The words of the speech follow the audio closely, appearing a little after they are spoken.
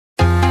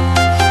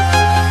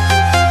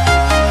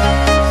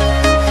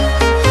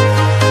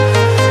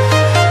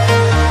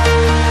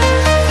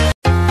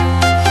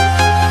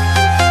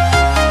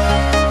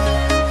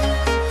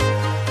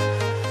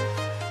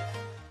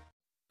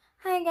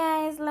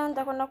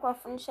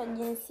kuwafundisha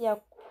jinsi ya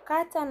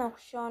kukata na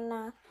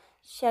kushona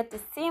shati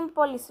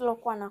simple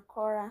lisilokuwa na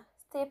kola,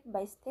 step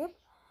by step.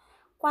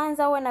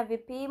 Kwanza uwe na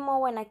vipimo,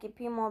 uwe na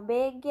kipimo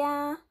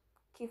bega,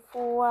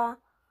 kifua,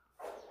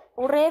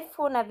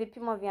 urefu na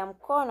vipimo vya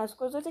mkono.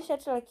 Siku zote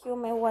shati la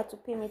kiume huwa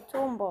tupimi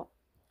tumbo,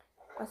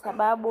 kwa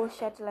sababu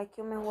shati la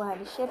kiume huwa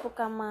halishepu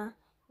kama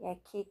ya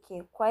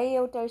kike. Kwa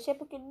hiyo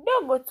utalishepu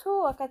kidogo tu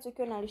wakati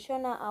ukiwa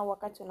unalishona au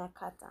wakati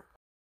unakata.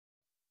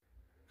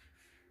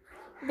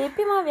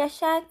 Vipimo vya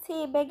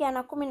shati: bega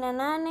na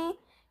 18,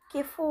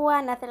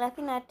 kifua na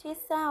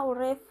 39,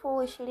 urefu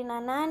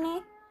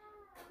 28.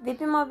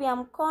 Vipimo vya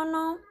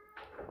mkono: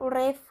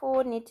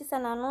 urefu ni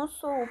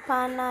 9.5,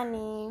 upana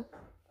ni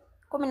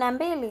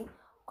 12.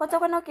 Kwa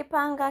tutakwenda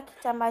ukipanga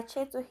kitambaa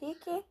chetu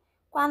hiki.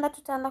 Kwanza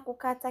tutaanza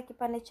kukata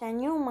kipande cha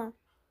nyuma.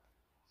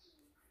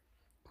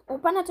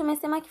 Upana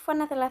tumesema kifua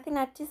na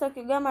 39,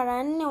 ukigawa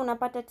mara 4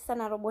 unapata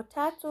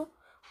 9.3.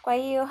 Kwa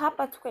hiyo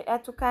hapa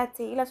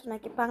hatukati, ila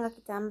tunakipanga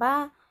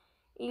kitambaa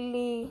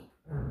ili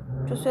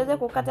tusiweze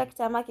kukata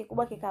kitambaa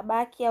kikubwa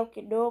kikabaki au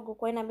kidogo.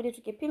 Kwa hiyo inabidi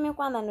tukipime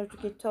kwanza ndio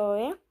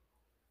tukitoe.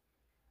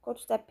 Kwa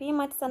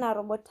tutapima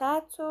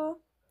 9.3,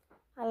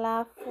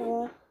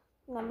 alafu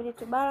inabidi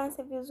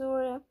tubalance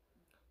vizuri.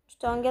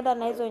 Tutaongeza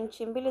na hizo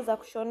inchi mbili za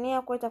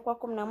kushonea, kwa itakuwa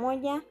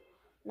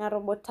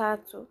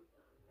 11.3.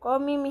 Kwa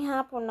mimi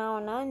hapo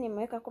naona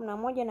nimeweka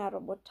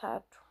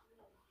 11.3.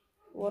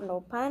 Huo ndio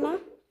upana.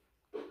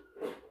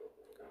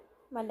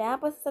 Baada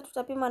hapo sasa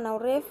tutapima na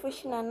urefu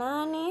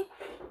 28.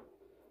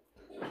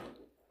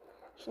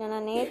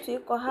 28 yetu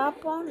iko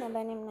hapo,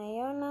 nadhani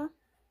mnaiona.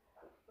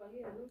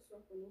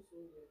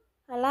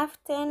 Alafu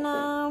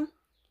tena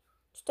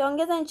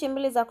tutaongeza inchi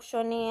mbili za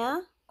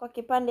kushonea kwa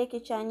kipande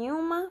hiki cha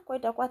nyuma, kwa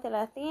itakuwa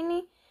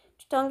 30.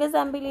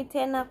 Tutaongeza 2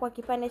 tena kwa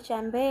kipande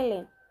cha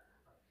mbele.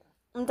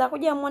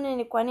 Mtakuja muone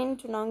ni kwa nini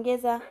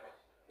tunaongeza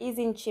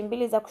hizi inchi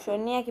mbili za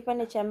kushonea.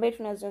 Kipande cha mbele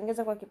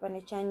tunaziongeza kwa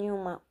kipande cha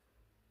nyuma.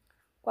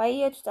 Kwa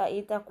hiyo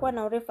itakuwa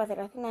na urefu wa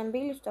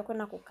 32.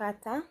 Tutakwenda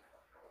kukata.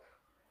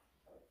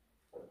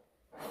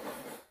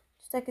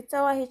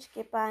 Tutakitoa hichi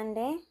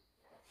kipande.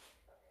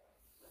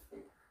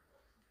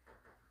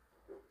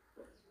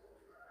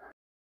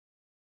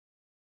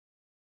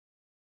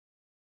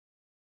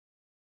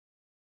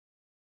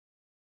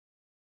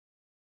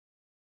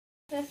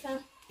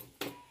 Sasa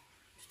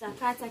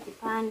tutakata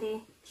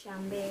kipande cha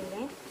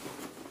mbele.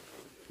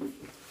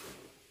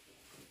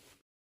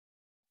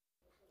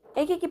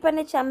 Hiki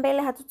kipande cha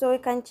mbele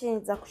hatutoweka inchi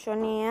za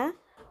kushonea.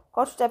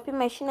 Kwa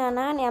tutapima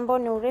 28 ambao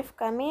ni urefu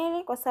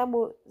kamili, kwa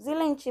sababu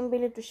zile inchi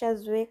mbili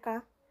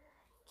tushaziweka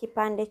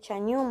kipande cha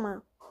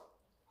nyuma.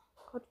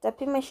 Kwa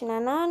tutapima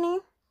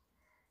 28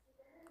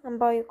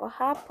 ambao yuko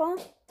hapo.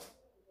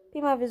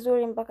 Pima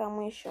vizuri mpaka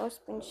mwisho,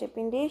 usipindishe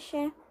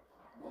pindishe,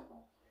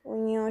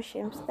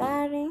 unyoshe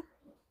mstari.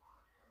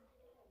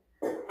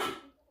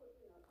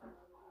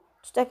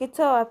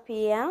 Tutakitoa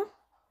pia.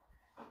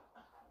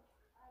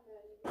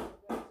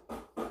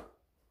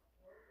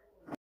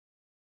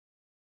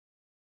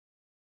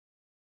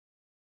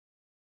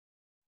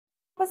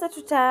 Sasa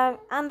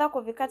tutaanza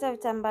kuvikata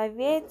vitambaa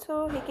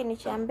vyetu. Hiki ni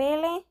cha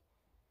mbele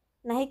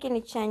na hiki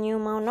ni cha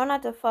nyuma. Unaona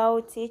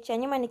tofauti? Cha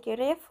nyuma ni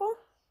kirefu,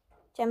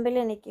 cha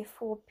mbele ni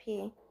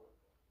kifupi.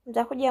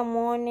 Mtakuja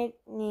muone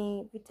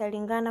ni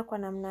vitalingana kwa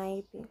namna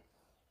ipi.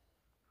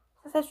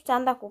 Sasa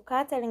tutaanza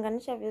kukata,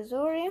 linganisha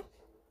vizuri.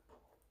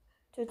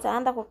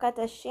 Tutaanza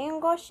kukata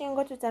shingo.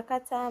 Shingo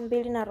tutakata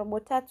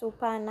 2.3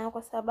 upana,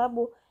 kwa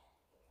sababu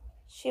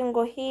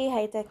shingo hii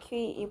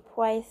haitakiwi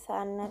ipwai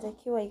sana,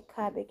 inatakiwa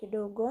ikabe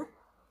kidogo.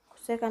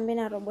 Tutaweka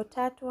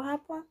 2.3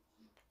 hapo.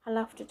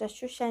 Halafu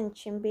tutashusha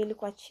inchi mbili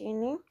kwa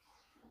chini.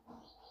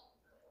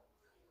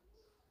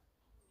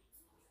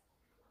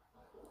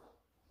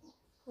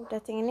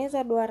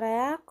 Utatengeneza duara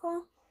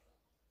yako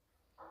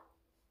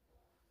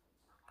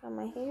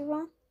kama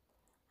hivyo.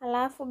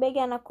 Halafu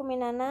bega na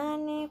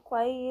 18,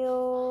 kwa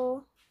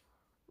hiyo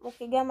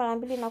ukigawa mara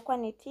 2 inakuwa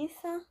ni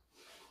 9.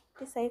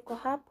 9 iko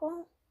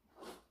hapo.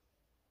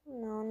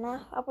 Unaona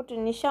hapo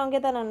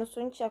tunishaongeza na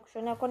nusu inchi ya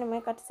kushonea, kwa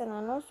nimeweka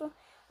 9.5.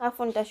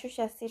 Alafu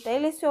nitashusha 6.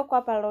 Ili sio kwa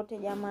hapa lote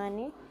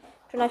jamani.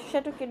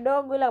 Tunashusha tu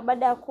kidogo, ila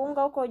baada ya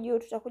kuunga huko juu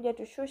tutakuja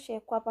tushushe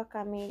kwa hapa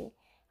kamili.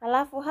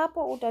 Alafu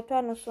hapo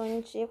utatoa nusu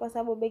inchi, kwa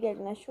sababu bega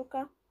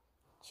linashuka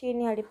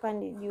chini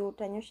halipandi juu.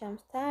 Utanyosha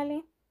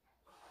mstari.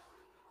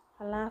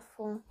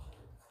 Alafu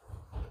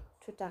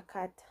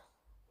tutakata.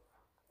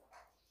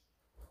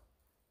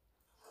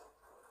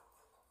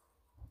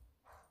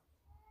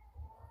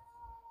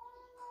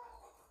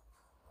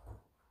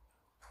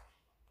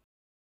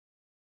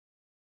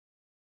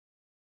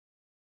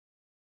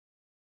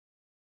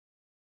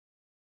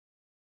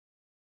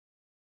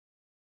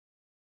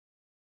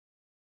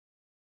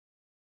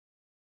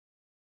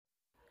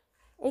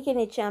 Hiki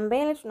ni cha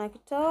mbele,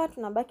 tunakitoa,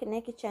 tunabaki na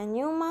hiki cha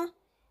nyuma.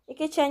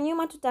 Hiki cha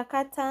nyuma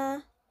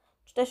tutakata,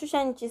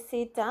 tutashusha inchi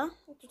 6,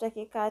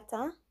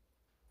 tutakikata.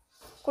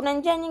 Kuna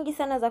njia nyingi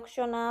sana za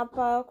kushona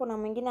hapa. Kuna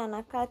mwingine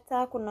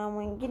anakata, kuna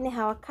mwingine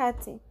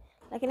hawakati.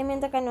 Lakini mimi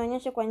nataka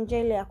nionyeshe kwa njia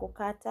ile ya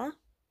kukata.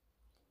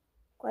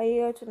 Kwa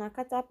hiyo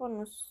tunakata hapo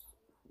nusu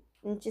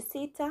inchi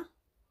 6.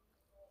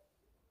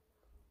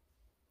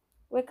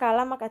 Weka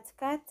alama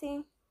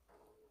katikati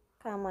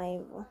kama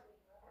hivyo.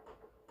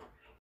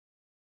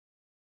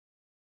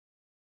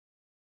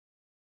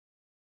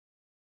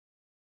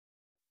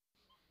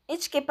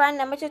 Hichi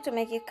kipande ambacho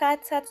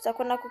tumekikata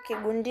tutakwenda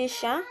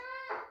kukigundisha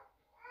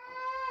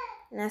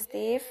na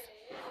stiff.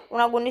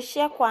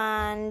 Unagundishia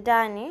kwa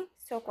ndani,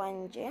 sio kwa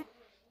nje.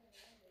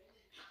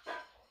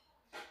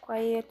 Kwa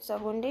hiyo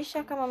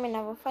tutagundisha kama mimi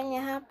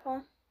ninavyofanya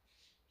hapo.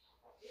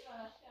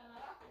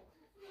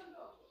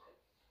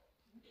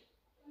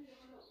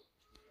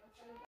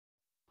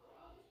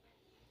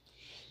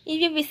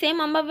 Hivi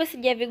visehemu ambavyo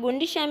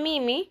sijavigundisha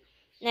mimi,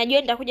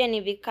 najua nitakuja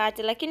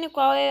nivikate, lakini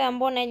kwa wewe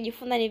ambao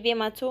unajifunza ni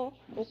vyema tu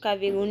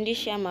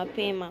ukavigundisha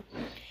mapema.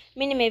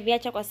 Mimi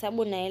nimeviacha kwa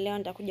sababu naelewa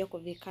nitakuja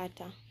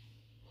kuvikata.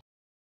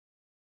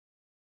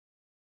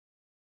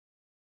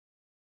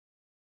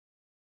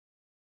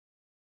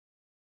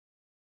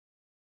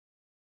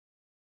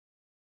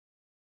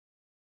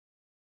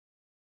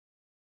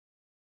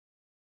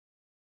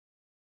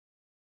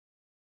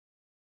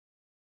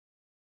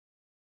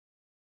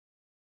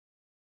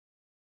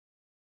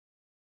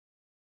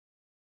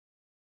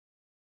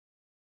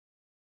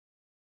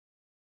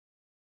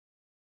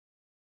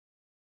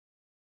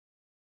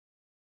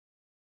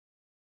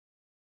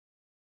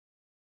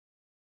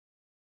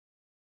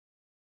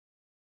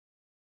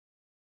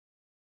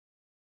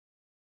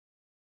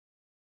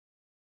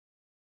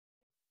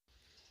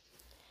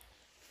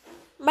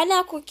 Baada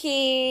ya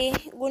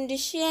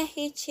kukigundishia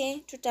hichi,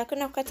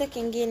 tutakwenda kukata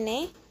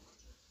kingine.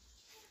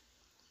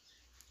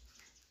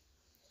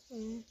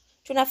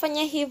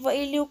 Tunafanya hivyo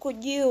ili huku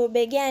juu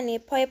begani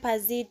pawe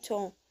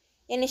pazito.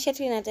 Yaani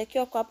shati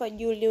linatakiwa kwa hapa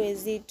juu liwe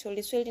zito,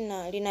 lisiwe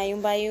lina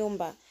yumba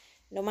yumba.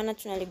 Ndio maana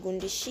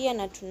tunaligundishia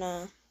na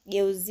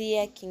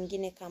tunageuzia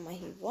kingine kama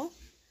hivyo.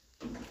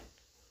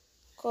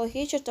 Kwa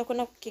hicho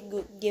tutakwenda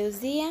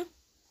kukigeuzia.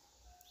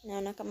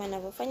 Naona kama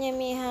ninavyofanya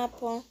mimi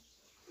hapo.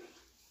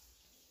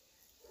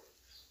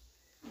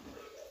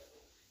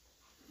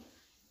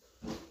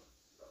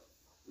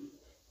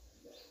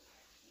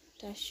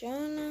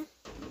 Tashona.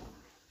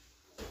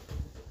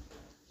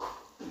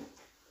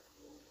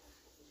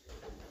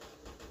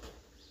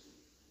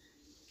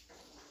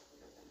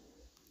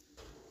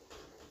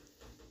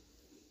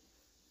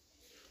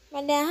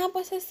 Baada ya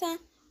hapo sasa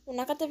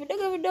unakata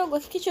vidogo vidogo,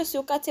 hakikisha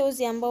usiukate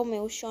uzi ambao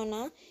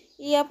umeushona.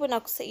 Hii hapo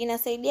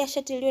inasaidia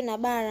shati liwe na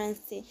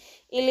balance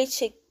ili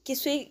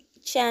kiswi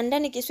cha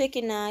ndani kiswe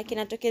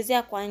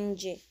kinatokezea kwa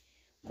nje.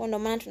 Kwa ndio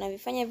maana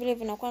tunavifanya vile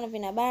vinakuwa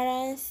vina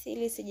balance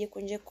ili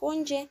sijikunje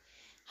kunje,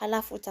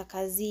 halafu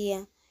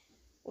utakazia.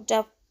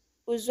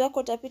 Uzi wako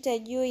utapita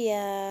juu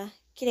ya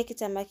kile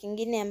kitambaa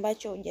kingine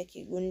ambacho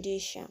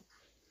hujakigundisha.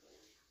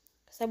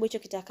 Kwa sababu hicho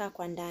kitakaa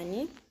kwa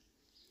ndani.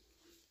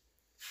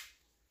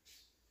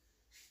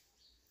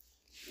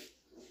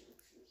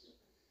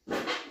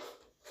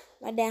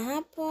 Baada ya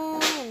hapo,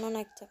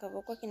 unaona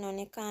kitakavyokuwa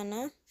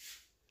kinaonekana.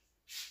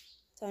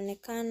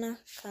 Itaonekana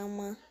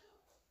kama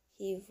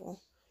hivyo.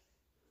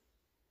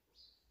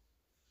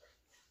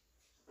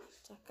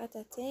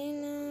 Utakata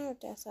tena,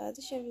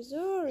 utasawazisha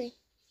vizuri.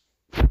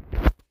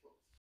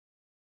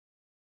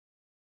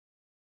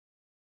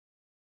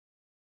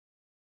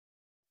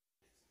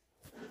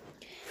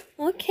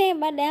 Okay,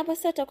 baada ya hapo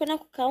sasa tutakwenda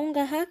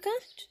kukaunga haka.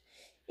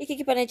 Hiki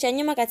kipande cha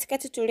nyuma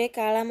katikati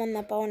tuliweka alama,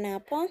 mnapaona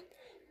hapo.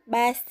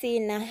 Basi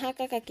na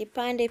haka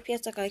kipande pia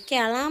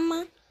tutakawekea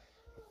alama.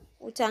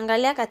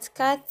 Utaangalia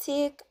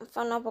katikati,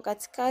 mfano hapo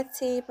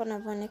katikati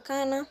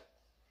panavyoonekana.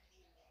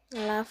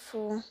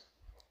 Alafu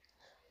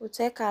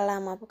utaweka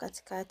alama hapo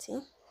katikati.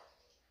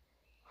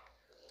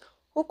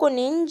 Huku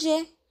ni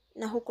nje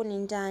na huku ni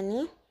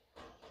ndani.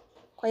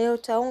 Kwa hiyo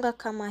utaunga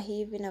kama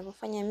hivi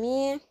ninavyofanya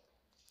mie.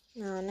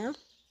 Naona.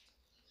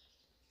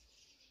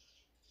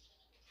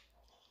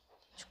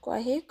 Chukua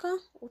hiko,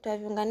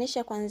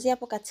 utaviunganisha kuanzia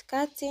hapo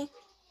katikati.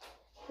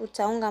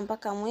 Utaunga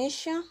mpaka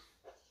mwisho.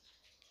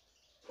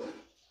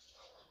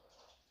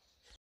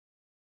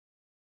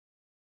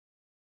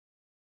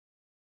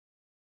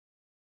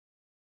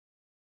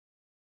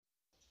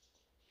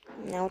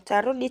 Na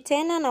utarudi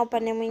tena na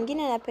upande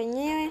mwingine na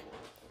penyewe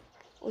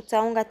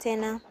utaunga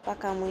tena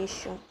mpaka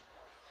mwisho.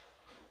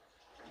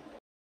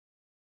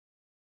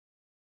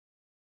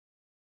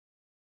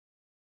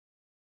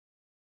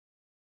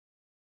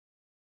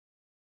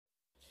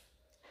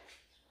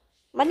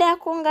 Baada ya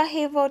kuunga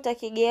hivyo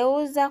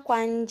utakigeuza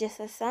kwa nje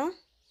sasa.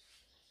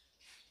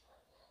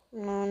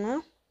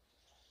 Unaona?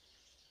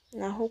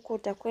 Na huku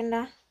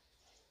utakwenda,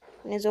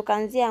 unaweza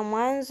kuanzia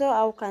mwanzo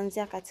au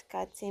kuanzia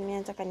katikati. Mimi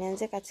nataka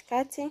nianzie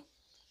katikati.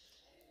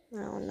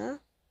 Naona?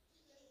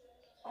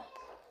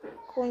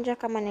 Kunja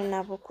kama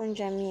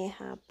ninavyokunja mie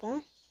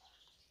hapo.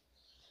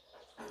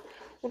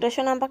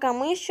 Utashona mpaka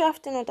mwisho,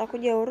 afu tena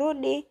utakuja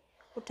urudi,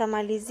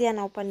 utamalizia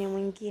na upande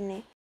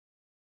mwingine.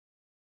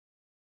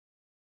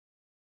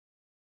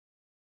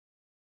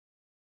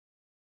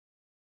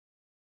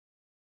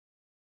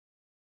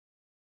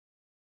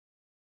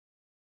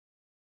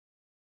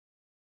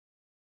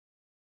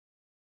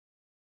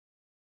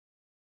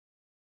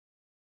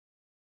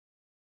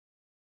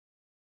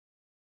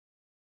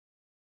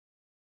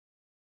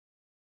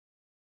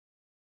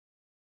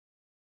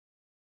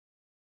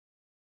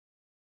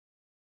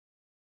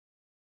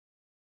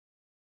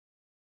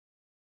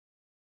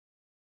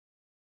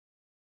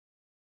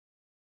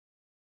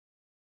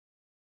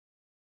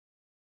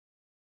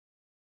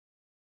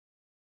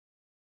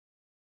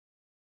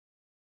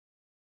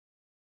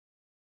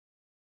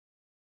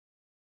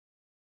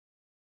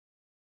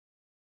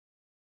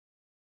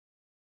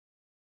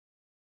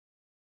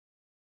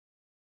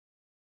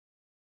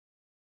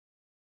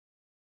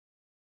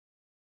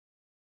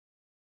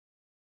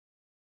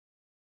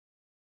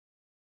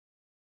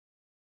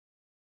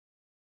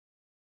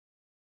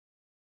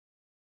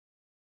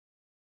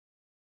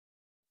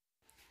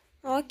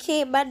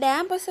 Okay, baada ya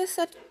hapo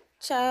sasa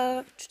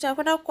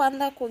tutakwenda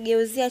kuanza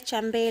kugeuzia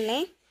cha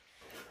mbele,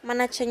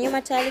 maana cha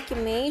nyuma tayari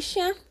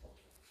kimeisha.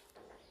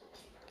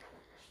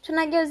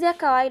 Tunageuzia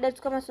kawaida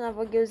tu kama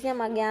tunavyogeuzia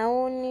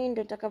magauni,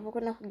 ndio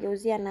tutakavyokwenda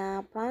kugeuzia na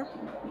hapa.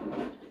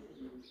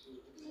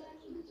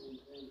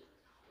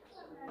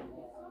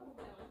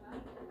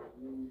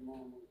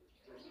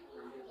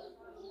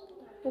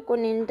 Huku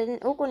ni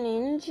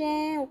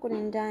nje, huku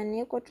ni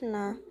ndani. Huko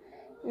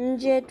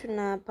nje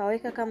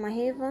tunapaweka kama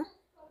hivyo.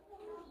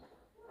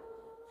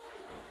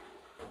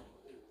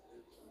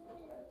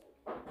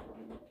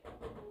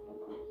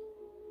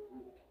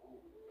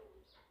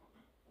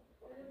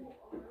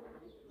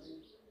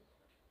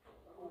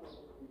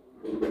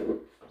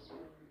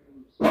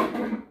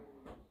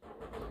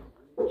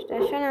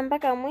 Tutashona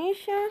mpaka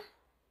mwisho.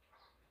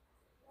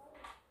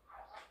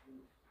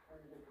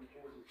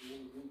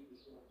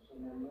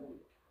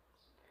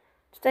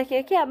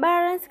 Tutakiwekea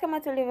balance kama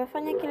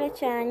tulivyofanya kile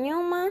cha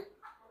nyuma,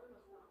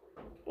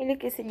 ili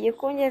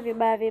kisijikunje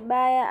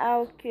vibaya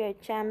au kiwe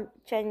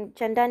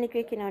cha ndani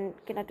kiwe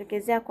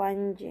kinatokezea kwa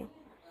nje.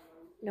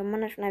 Ndio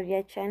maana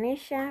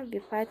tunaviachanisha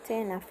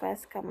vipate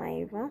nafasi kama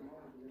hivyo.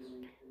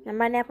 Na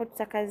baada hapo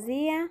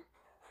tutakazia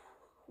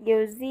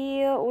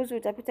geuzio, uzi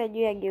utapita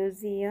juu ya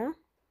geuzio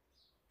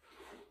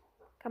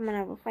kama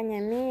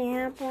ninavyofanya mimi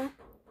hapo.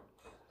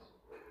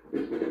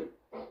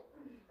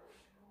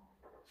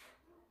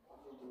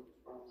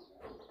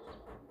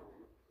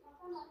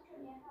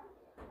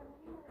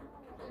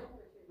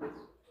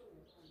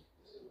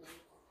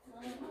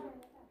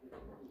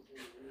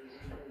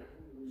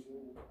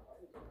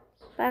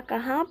 Mpaka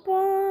hapo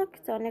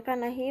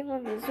kitaonekana hivyo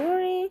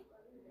vizuri.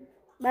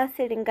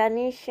 Basi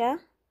linganisha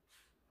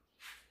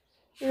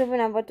hivyo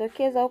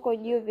vinavyotokeza huko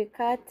juu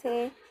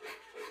vikate.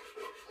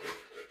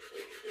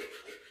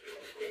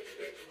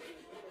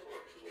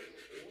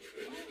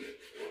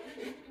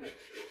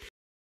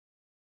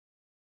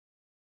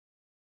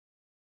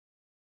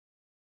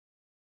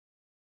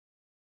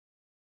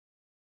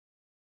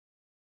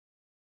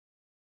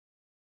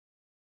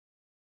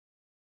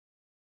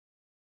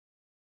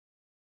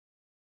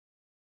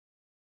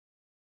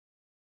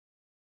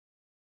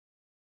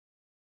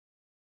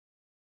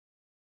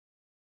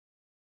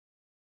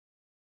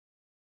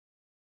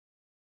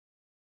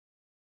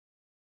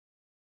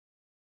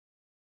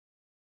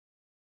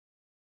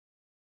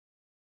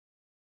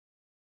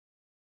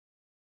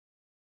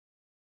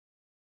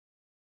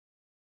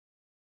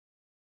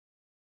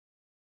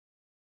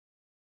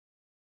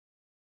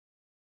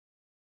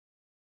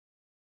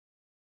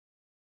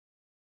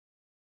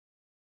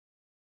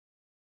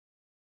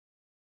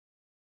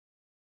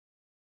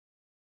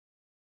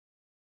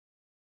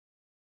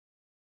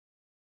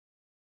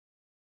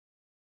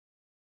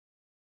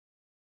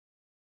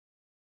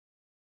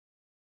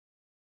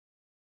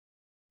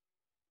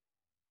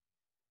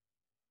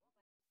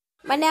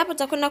 Baada hapo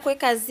tutakwenda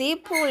kuweka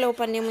zipu ule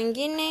upande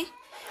mwingine,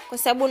 kwa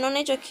sababu unaona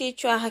hicho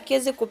kichwa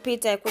hakiwezi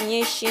kupita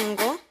kwenye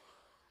shingo.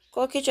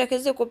 Kwa kichwa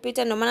hakiwezi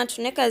kupita, ndio maana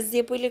tunaweka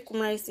zipu ili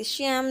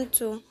kumrahisishia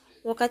mtu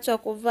wakati wa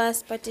kuvaa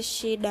asipate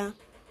shida.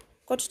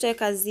 Kwa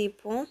tutaweka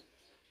zipu.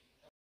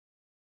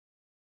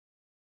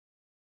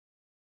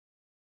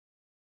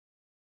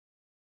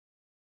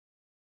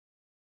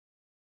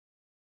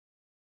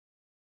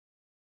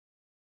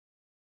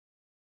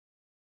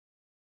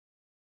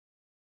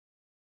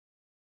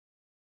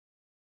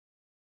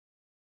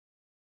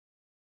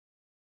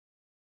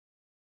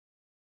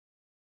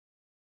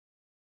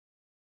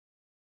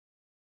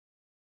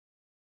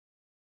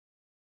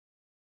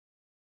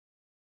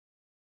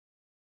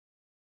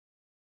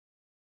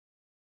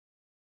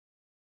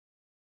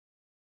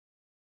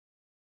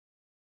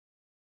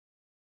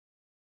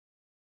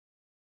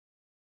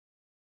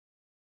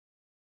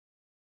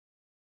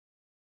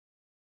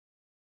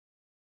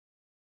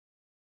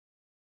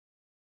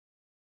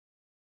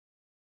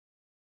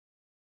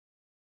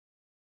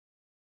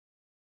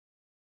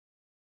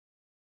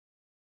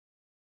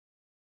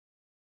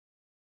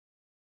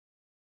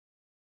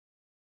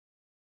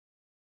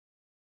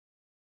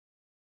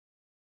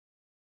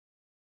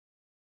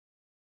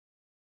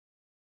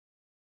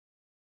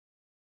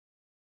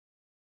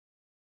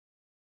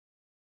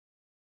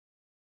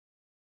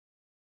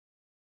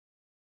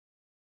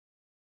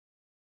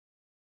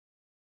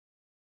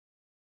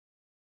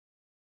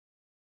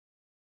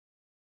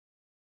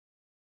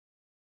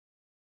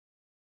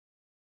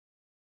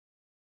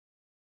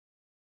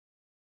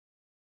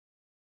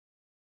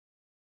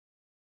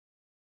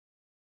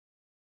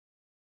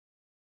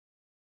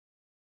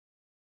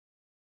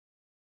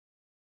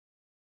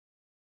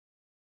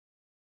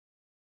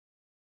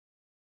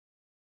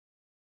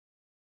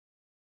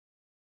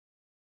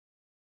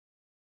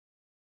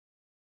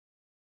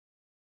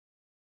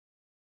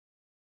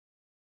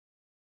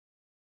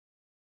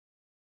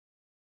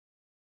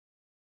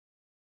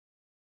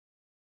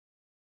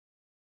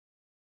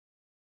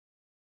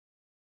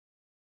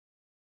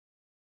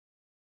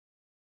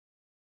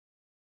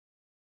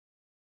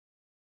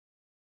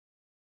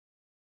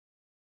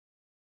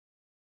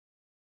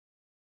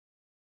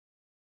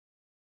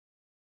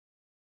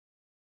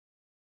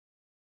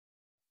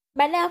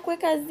 Baada ya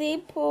kuweka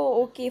zipu,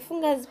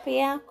 ukifunga zipu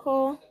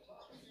yako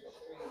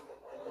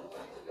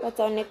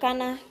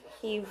wataonekana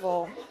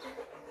hivyo.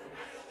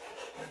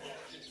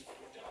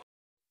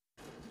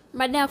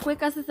 Baada ya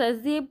kuweka sasa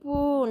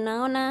zipu,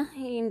 unaona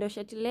hii ndio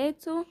shati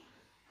letu,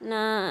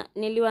 na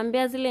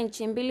niliwaambia zile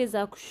nchi mbili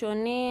za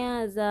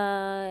kushonea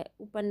za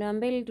upande wa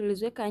mbele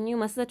tuliziweka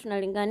nyuma. Sasa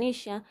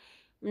tunalinganisha,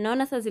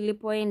 mnaona sasa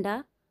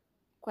zilipoenda.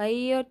 Kwa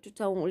hiyo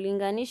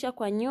tutaulinganisha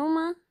kwa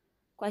nyuma,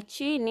 kwa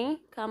chini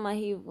kama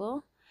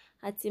hivyo.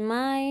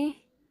 Hatimaye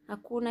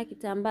hakuna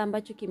kitambaa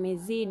ambacho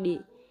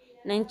kimezidi,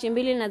 na nchi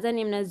mbili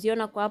nadhani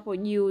mnaziona kwa hapo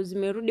juu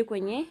zimerudi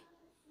kwenye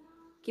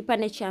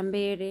kipande cha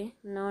mbele.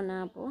 Unaona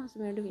hapo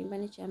zimerudi kwenye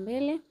kipande cha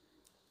mbele.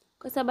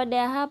 Kwa sababu baada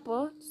ya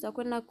hapo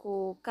tutakwenda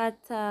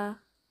kukata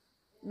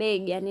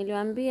bega.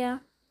 Niliwaambia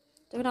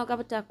tutakwenda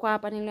kukata kwa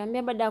hapa.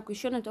 Niliwaambia baada ya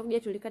kushona tutakuja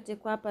tulikate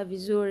kwa hapa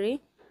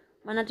vizuri,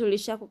 maana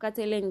tulisha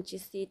kukata ile inchi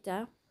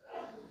 6.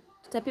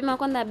 Tutapima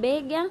kwanza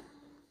bega.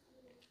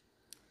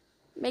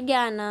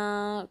 Bega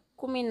ana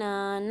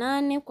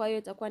 18, kwa hiyo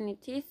itakuwa ni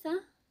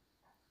 9.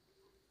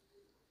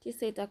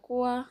 9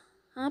 itakuwa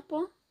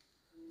hapo,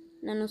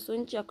 na nusu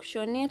inchi ya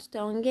kushonea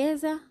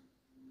tutaongeza.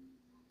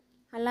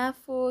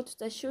 Halafu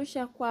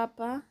tutashusha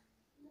kwapa.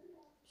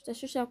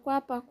 Tutashusha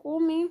kwapa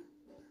 10.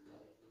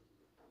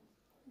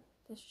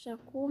 Tutashusha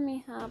 10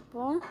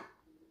 hapo.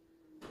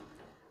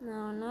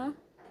 Naona.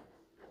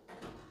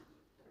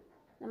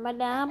 Na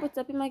baada ya hapo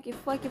tutapima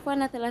kifua. Kifua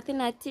na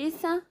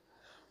 39.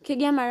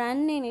 Ukigawa mara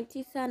 4 ni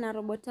 9 na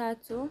robo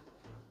 3.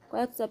 Kwa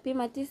hiyo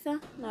tutapima 9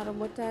 na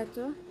robo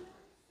 3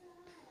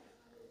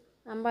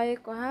 ambayo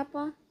iko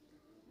hapo,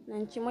 na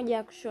inchi 1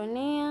 ya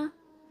kushonea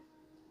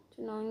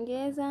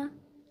tunaongeza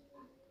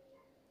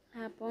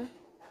hapo.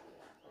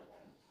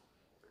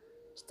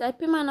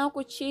 Tutapima na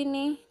huku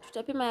chini,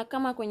 tutapima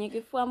kama kwenye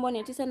kifua ambao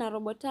ni 9 na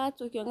robo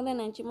 3, ukiongeza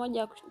na inchi 1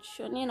 ya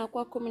kushonea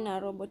inakuwa 10 na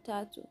robo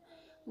 3,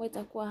 ambayo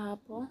itakuwa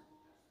hapo.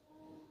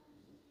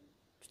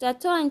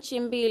 Tutatoa inchi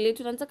 2,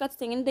 tunataka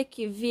tutengeneze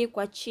kivi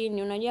kwa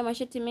chini. Unajua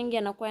mashati mengi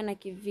yanakuwa yana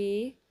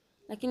kivi,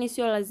 lakini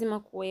sio lazima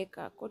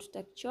kuweka. Kwa hiyo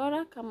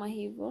tutachora kama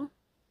hivyo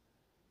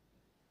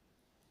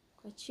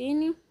kwa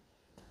chini.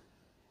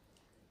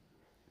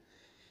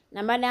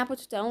 Na baada hapo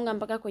tutaunga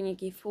mpaka kwenye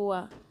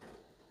kifua.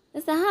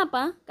 Sasa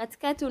hapa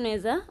katikati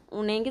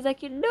unaingiza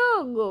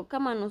kidogo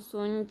kama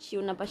nusu inchi,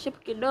 unapa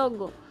shape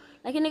kidogo.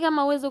 Lakini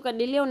kama uwezo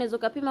ukadilia, unaweza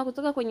kupima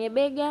kutoka kwenye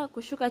bega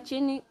kushuka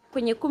chini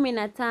kwenye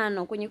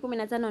 15. Kwenye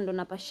 15 ndo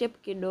unapa shape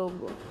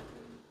kidogo.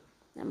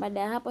 Na baada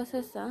ya hapo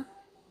sasa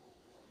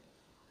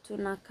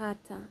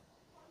tunakata.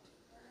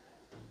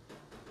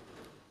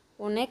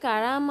 Unaweka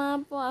alama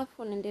hapo,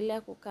 afu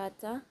unaendelea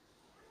kukata.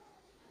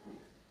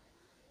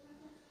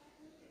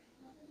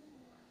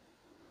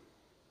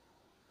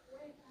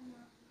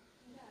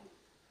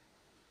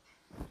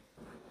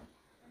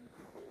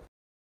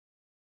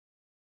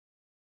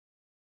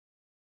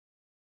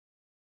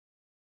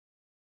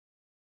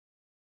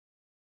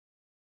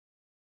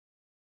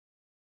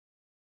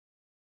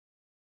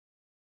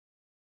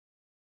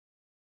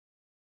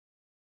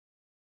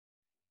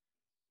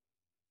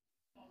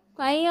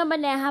 Kwa hiyo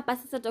baada ya hapa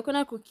sasa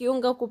tutakwenda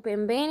kukiunga huku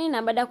pembeni,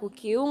 na baada ya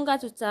kukiunga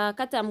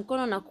tutakata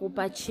mkono na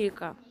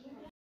kupachika.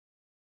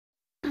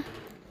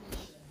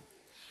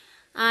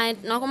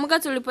 Nakumbuka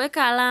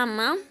tulipoweka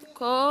alama,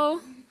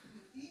 kwa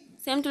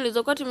sehemu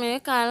tulizokuwa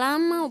tumeweka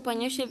alama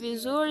upanyoshe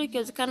vizuri,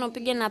 ikiwezekana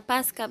upige na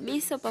pasi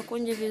kabisa,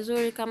 upakunje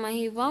vizuri kama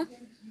hivyo.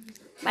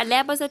 Baada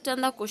ya hapo sasa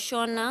tutaanza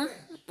kushona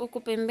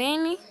huku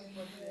pembeni,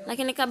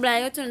 lakini kabla ya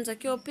yote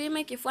unatakiwa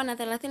upime kifua na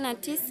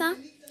 39.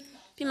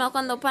 Pima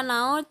kwanza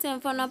upana wote,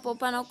 mfano hapo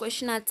upana uko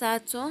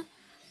 23.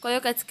 Kwa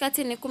hiyo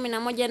katikati ni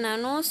 11 na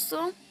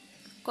nusu.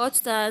 Kwa hiyo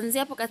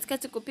tutaanzia hapo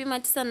katikati kupima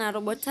 9 na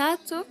robo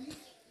 3,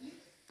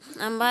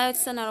 ambayo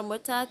 9 na robo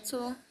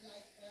 3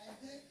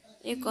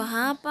 iko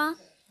hapa.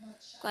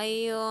 Kwa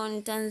hiyo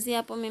nitaanzia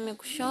hapo mimi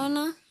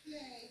kushona.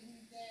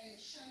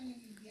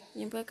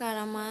 Nipeweka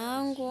alama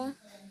yangu.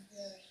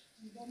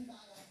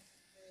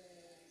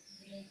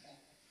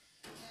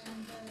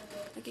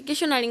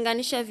 Hakikisha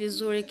unalinganisha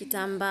vizuri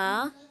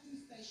kitambaa.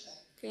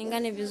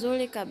 Kilingane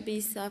vizuri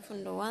kabisa, afu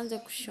ndo uanze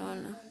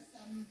kushona.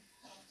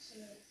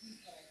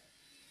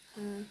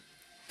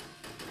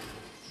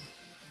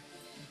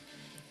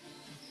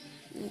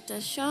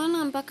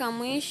 Nitashona mpaka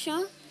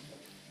mwisho.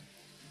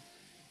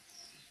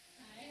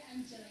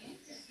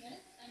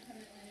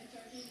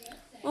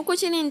 Huku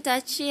chini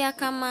nitaachia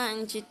kama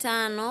inchi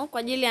 5 kwa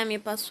ajili ya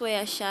mipasuo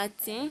ya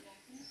shati.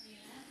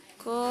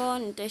 Kwa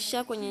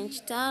nitaishia kwenye inchi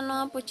 5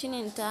 hapo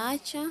chini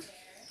nitaacha.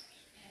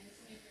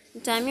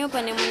 Nitahamia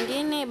upande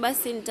mwingine,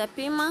 basi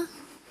nitapima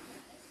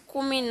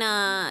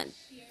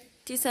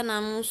 19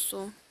 na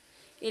nusu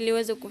ili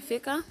iweze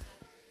kufika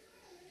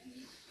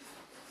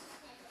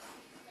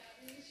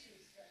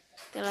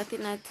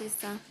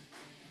 39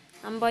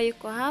 ambayo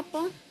iko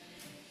hapo.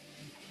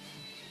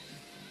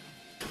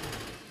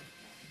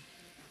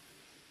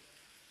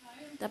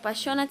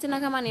 Tapashona tena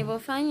kama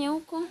nilivyofanya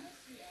huko.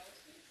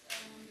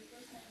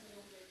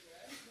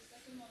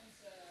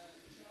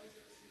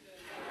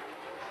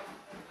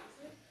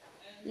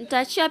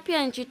 Nitaachia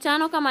pia inchi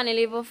 5 kama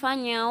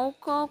nilivyofanya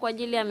huko kwa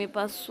ajili ya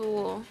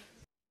mipasuo.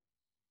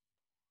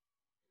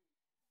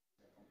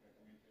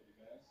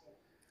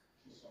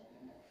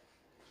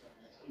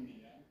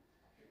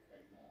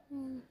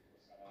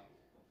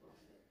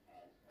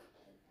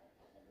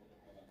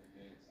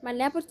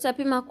 Baada hapo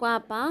tutapima kwa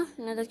hapa,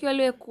 inatakiwa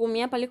liwe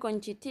 10, hapa liko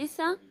inchi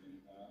 9.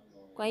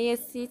 Kwa hiyo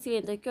sisi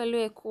inatakiwa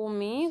liwe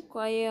 10,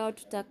 kwa hiyo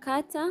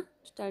tutakata,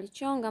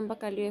 tutalichonga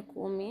mpaka liwe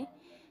 10.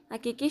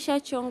 Hakikisha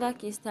chonga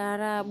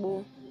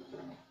kistaarabu.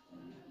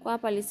 Kwa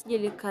hapa lisije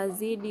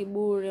likazidi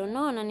bure.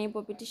 Unaona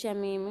nilipopitisha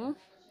mimi.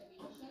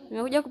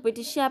 Nimekuja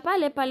kupitishia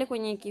pale pale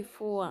kwenye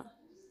kifua,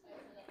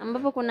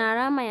 ambapo kuna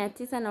alama ya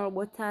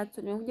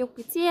 9.3. Nimekuja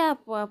kupitia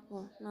hapo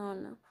hapo,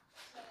 naona.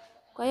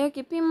 Kwa hiyo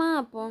kipima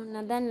hapo,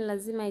 nadhani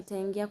lazima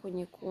itaingia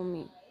kwenye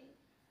 10.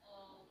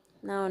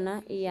 Naona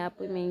hii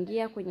hapo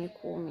imeingia kwenye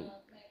 10.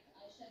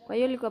 Kwa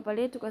hiyo liko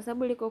pale letu kwa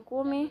sababu liko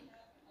 10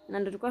 na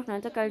ndio tulikuwa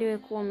tunataka liwe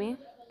 10.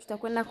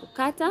 Tutakwenda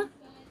kukata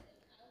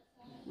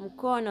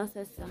mkono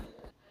sasa.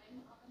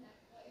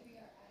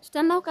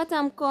 Tutaenda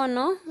kukata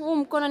mkono. Huu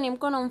mkono ni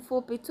mkono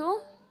mfupi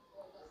tu.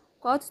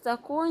 Kwa hiyo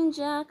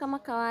tutakunja kama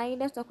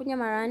kawaida, tutakunja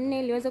mara 4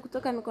 ili iweze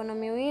kutoka mikono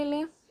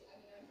miwili.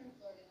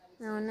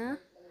 Naona.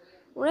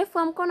 Urefu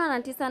wa mkono na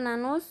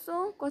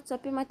 9.5, kwa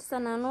tutapima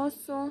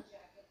 9.5.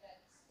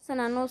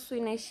 9.5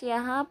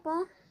 inaishia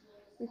hapo.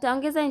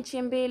 Nitaongeza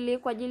inchi 2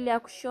 kwa ajili ya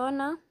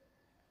kushona.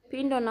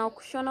 Pindo na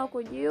kushona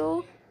huko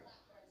juu.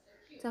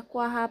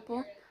 Itakuwa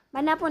hapo.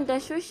 Baada hapo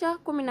nitashusha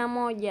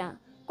 11.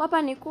 Kwa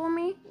hapa ni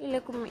 10,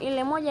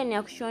 ile moja ni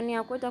ya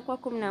kushonia, kwa itakuwa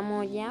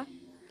 11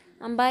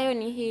 ambayo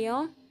ni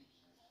hiyo.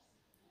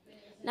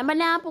 Na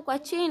baada hapo kwa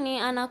chini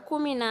ana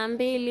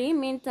 12,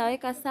 mimi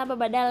nitaweka 7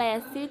 badala ya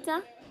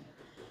 6.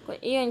 Kwa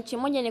hiyo inchi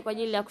 1 ni kwa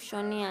ajili ya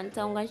kushonia.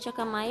 Nitaunganisha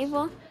kama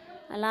hivyo,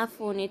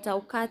 alafu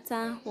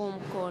nitaukata huu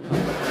mkono.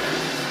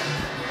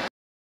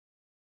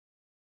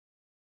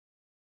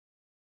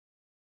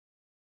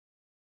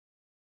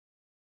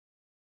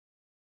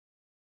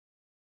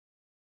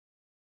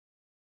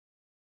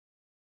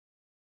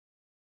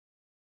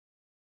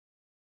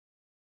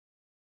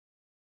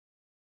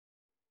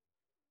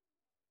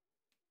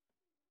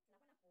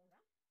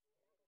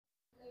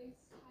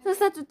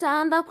 Sasa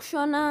tutaanza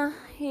kushona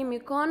hii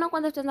mikono.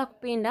 Kwanza tutaanza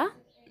kupinda.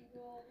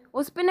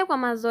 Usipinde kwa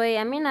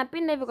mazoea. Mimi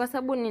napinda hivi kwa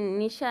sababu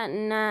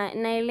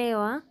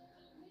naelewa.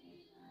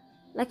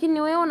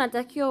 Lakini wewe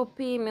unatakiwa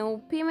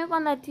upime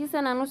kwanza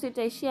 9.5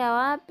 itaishia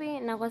wapi,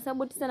 na kwa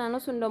sababu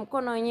 9.5 ndio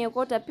mkono wenyewe,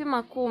 kwa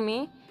utapima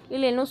 10,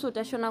 ile nusu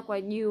utashona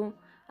kwa juu.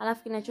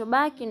 Alafu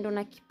kinachobaki ndo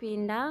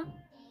nakipinda.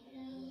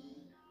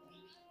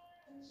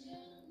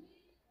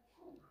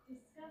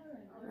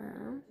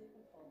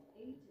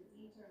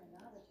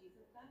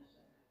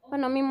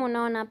 Mfano mimi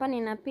unaona hapa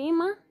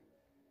ninapima.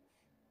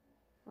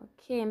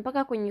 Okay,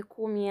 mpaka kwenye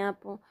 10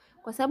 hapo.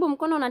 Kwa sababu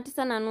mkono una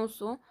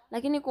 9.5,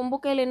 lakini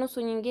kumbuka ile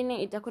nusu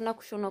nyingine itakwenda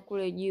kushona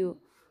kule juu.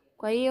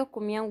 Kwa hiyo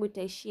 10 yangu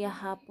itaishia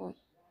hapo.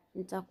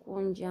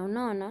 Nitakunja,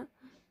 unaona?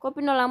 Kwa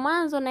pindo la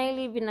mwanzo na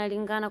hili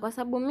vinalingana kwa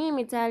sababu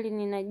mimi tayari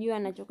ninajua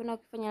ninachokwenda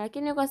kufanya,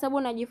 lakini kwa sababu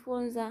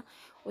najifunza,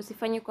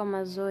 usifanye kwa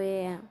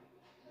mazoea.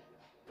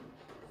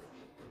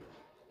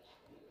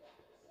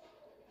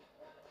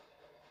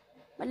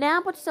 Baada ya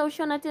hapo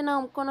tutaushona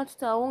tena mkono,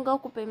 tutaunga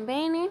huku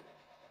pembeni.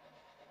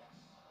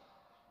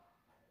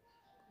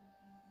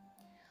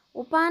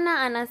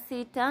 Upana ana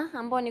 6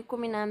 ambao ni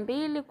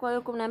 12, kwa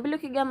hiyo 12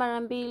 ukigawa mara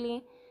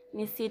 2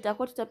 ni 6. Kwa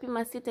hiyo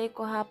tutapima 6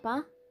 iko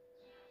hapa.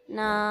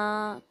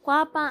 Na kwa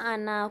hapa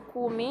ana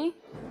 10.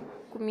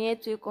 10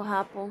 yetu iko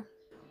hapo.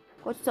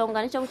 Kwa hiyo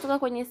tutaunganisha kutoka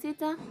kwenye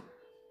 6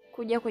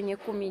 kuja kwenye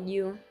 10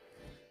 juu.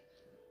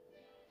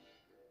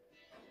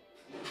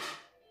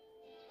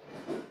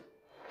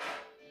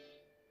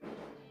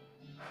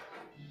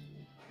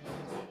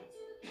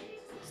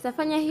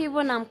 Tutafanya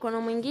hivyo na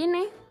mkono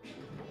mwingine.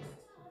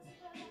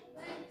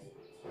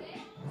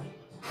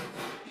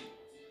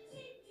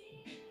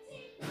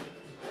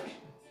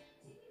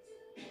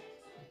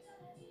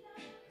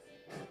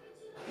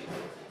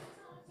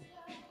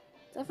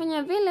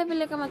 Tutafanya vile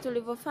vile kama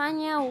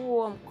tulivyofanya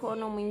huo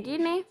mkono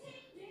mwingine.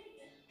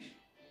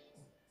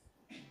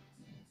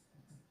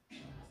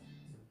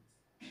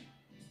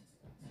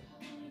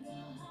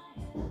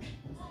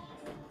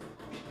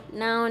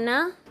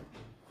 Naona.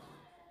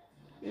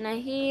 Na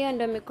hiyo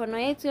ndio mikono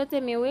yetu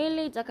yote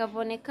miwili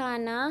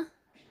itakavyoonekana.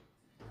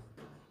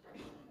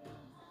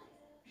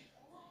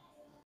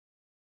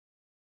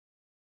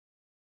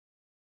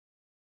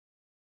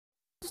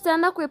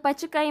 Tutaanza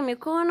kuipachika hii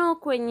mikono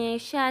kwenye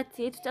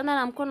shati. Tutaanza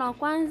na mkono wa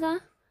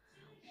kwanza.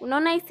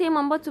 Unaona hii sehemu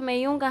ambayo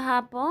tumeiunga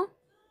hapo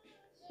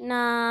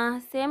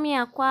na sehemu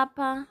ya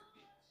kwapa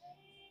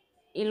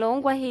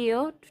iloungwa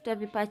hiyo,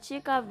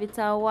 tutavipachika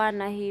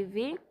vitaoana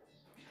hivi.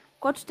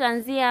 Kwa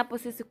tutaanzia hapo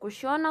sisi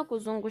kushona,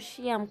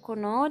 kuzungushia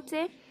mkono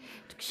wote.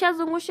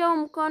 Tukishazungusha huu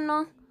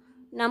mkono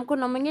na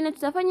mkono mwingine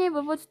tutafanya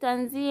hivyo hivyo,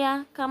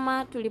 tutaanzia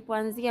kama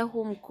tulipoanzia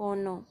huu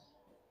mkono.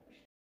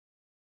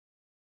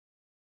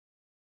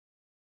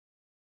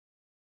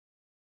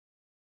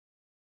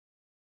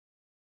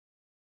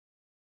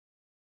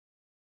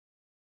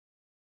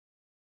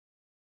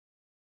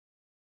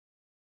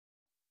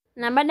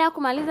 Na baada ya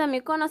kumaliza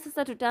mikono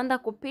sasa tutaanza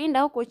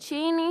kupinda huko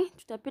chini.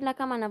 Tutapinda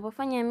kama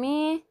ninavyofanya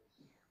mie.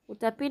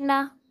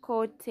 Utapinda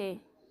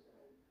kote.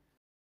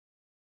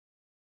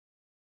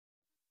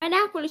 Baada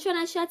ya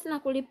kulishona shati na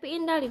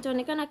kulipinda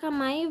litaonekana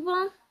kama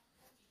hivyo.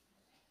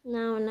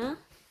 Naona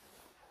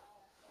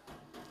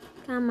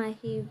kama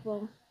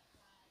hivyo.